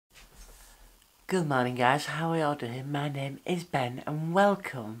Good morning guys, how are you all doing? My name is Ben and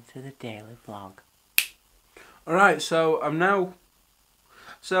welcome to the daily vlog. Alright, so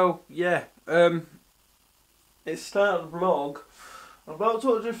it's started the vlog. I'm about to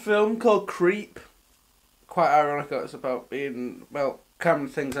watch a film called Creep. Quite ironic that it's about being, camera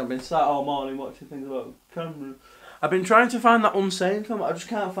things. I've been sat all morning watching things about camera. I've been trying to find that Unsane film, I just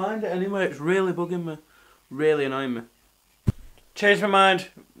can't find it anyway. It's really bugging me. Really annoying me. Changed my mind.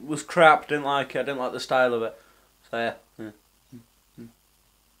 It was crap, didn't like it, I didn't like the style of it. So yeah.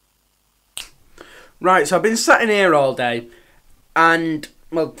 Right, so I've been sat in here all day, and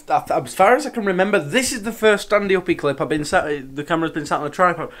well, as far as I can remember, this is the first standy-uppy clip. The camera's been sat on a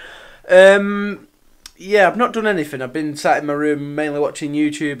tripod. Yeah, I've not done anything. I've been sat in my room mainly watching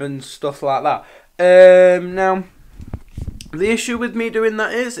YouTube and stuff like that. Now, the issue with me doing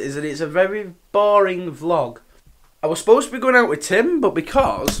that is that it's a very boring vlog. I was supposed to be going out with Tim, but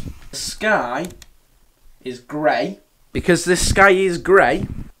because the sky is grey,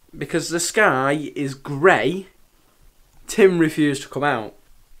 Tim refused to come out.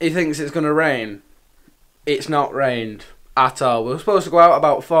 He thinks it's going to rain. It's not rained at all. We were supposed to go out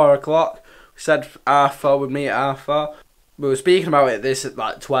about 4 o'clock. We said 4:30, we'd meet at 4:30. We were speaking about it this at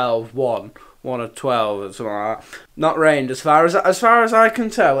like 12, 1 or 12 or something like that. Not rained. As far as I can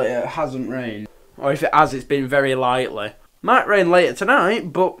tell, it hasn't rained. Or if it has, it's been very lightly. Might rain later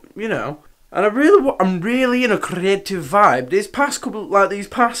tonight, but you know. And I'm really in a creative vibe.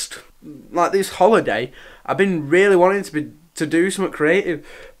 This holiday, I've been really wanting to do something creative,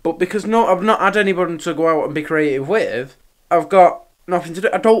 but because I've not had anybody to go out and be creative with, I've got nothing to do.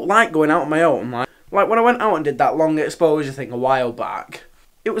 I don't like going out on my own. Like when I went out and did that long exposure thing a while back,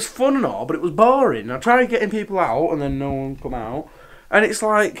 it was fun and all, but it was boring. I tried getting people out and then no one come out. And it's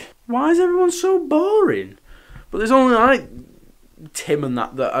like, why is everyone so boring? But there's only like Tim and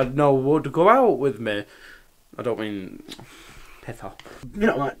that I know would go out with me. I don't mean piss off. You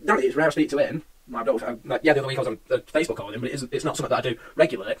know, like, it's rare I speak to him. The other week I was on Facebook calling him, but it's not something that I do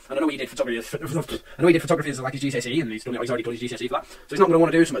regularly. And I know he did photography. As like his GCSE, and he's already done his GCSE for that. So he's not going to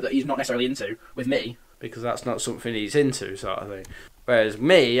want to do something that he's not necessarily into with me, because that's not something he's into, sort of thing. Whereas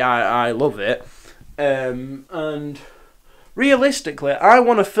me, I love it, and realistically, I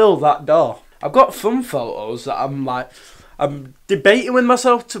want to fill that door. I've got some photos that I'm debating with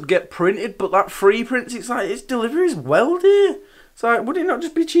myself to get printed, but that free prints, it's like, its delivery is well dear. It's like, would it not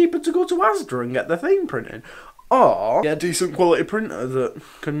just be cheaper to go to Asda and get the thing printed? Or get a decent quality printer that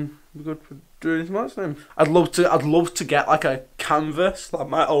can be good for doing some of that. I'd love to get like a canvas, like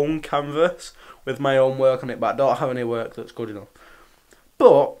my own canvas, with my own work on it, but I don't have any work that's good enough.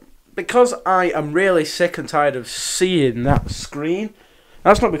 But because I am really sick and tired of seeing that screen,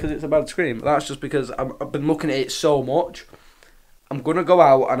 that's not because it's a bad screen, but that's just because I've been looking at it so much. I'm going to go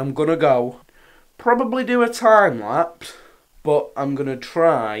out and I'm going to probably do a time lapse, but I'm going to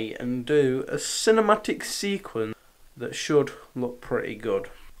try and do a cinematic sequence that should look pretty good.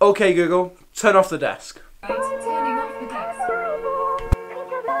 Okay Google, turn off the desk. Turning off the desk.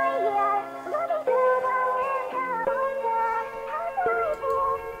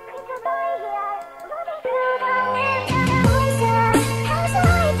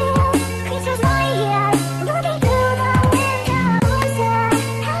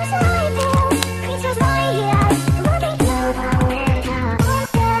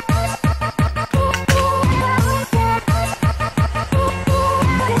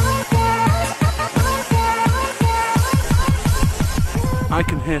 I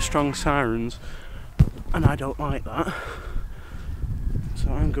can hear strong sirens, and I don't like that, so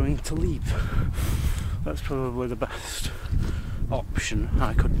I'm going to leave. That's probably the best option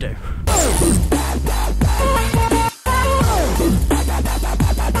I could do.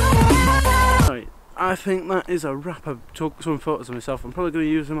 Right, I think that is a wrap. I've took some photos of myself. I'm probably going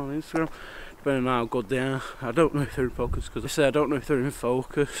to use them on Instagram, depending on how good they are. I don't know if they're in focus, because I don't know if they're in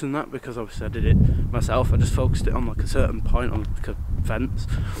focus and that, because obviously I did it myself. I just focused it on like a certain point on like a fence,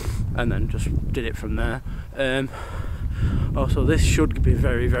 and then just did it from there. Also, this should be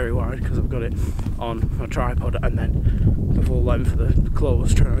very, very wide because I've got it on a tripod, and then the full length of the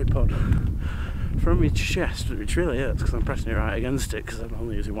closed tripod from my chest, which really hurts because I'm pressing it right against it because I'm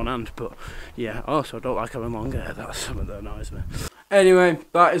only using one hand. But yeah, also I don't like having long hair. That's something that annoys me. Anyway,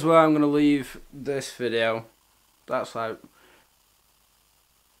 that is where I'm going to leave this video. That's like,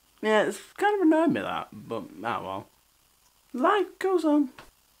 yeah, it's kind of annoyed me that, but oh well. Life goes on.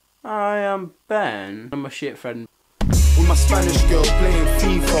 I am Ben, and my shit friend. with my Spanish girl playing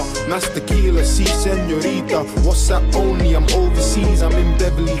FIFA. Mas tequila, si senorita. WhatsApp only, I'm overseas. I'm in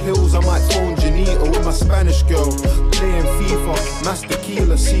Beverly Hills, I might phone Janita with my Spanish girl playing FIFA. Mas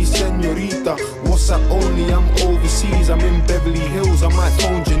tequila, si senorita. WhatsApp only, I'm overseas. I'm in Beverly Hills, I might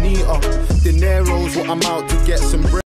phone Janita. Dinero's what I'm out to get some bread.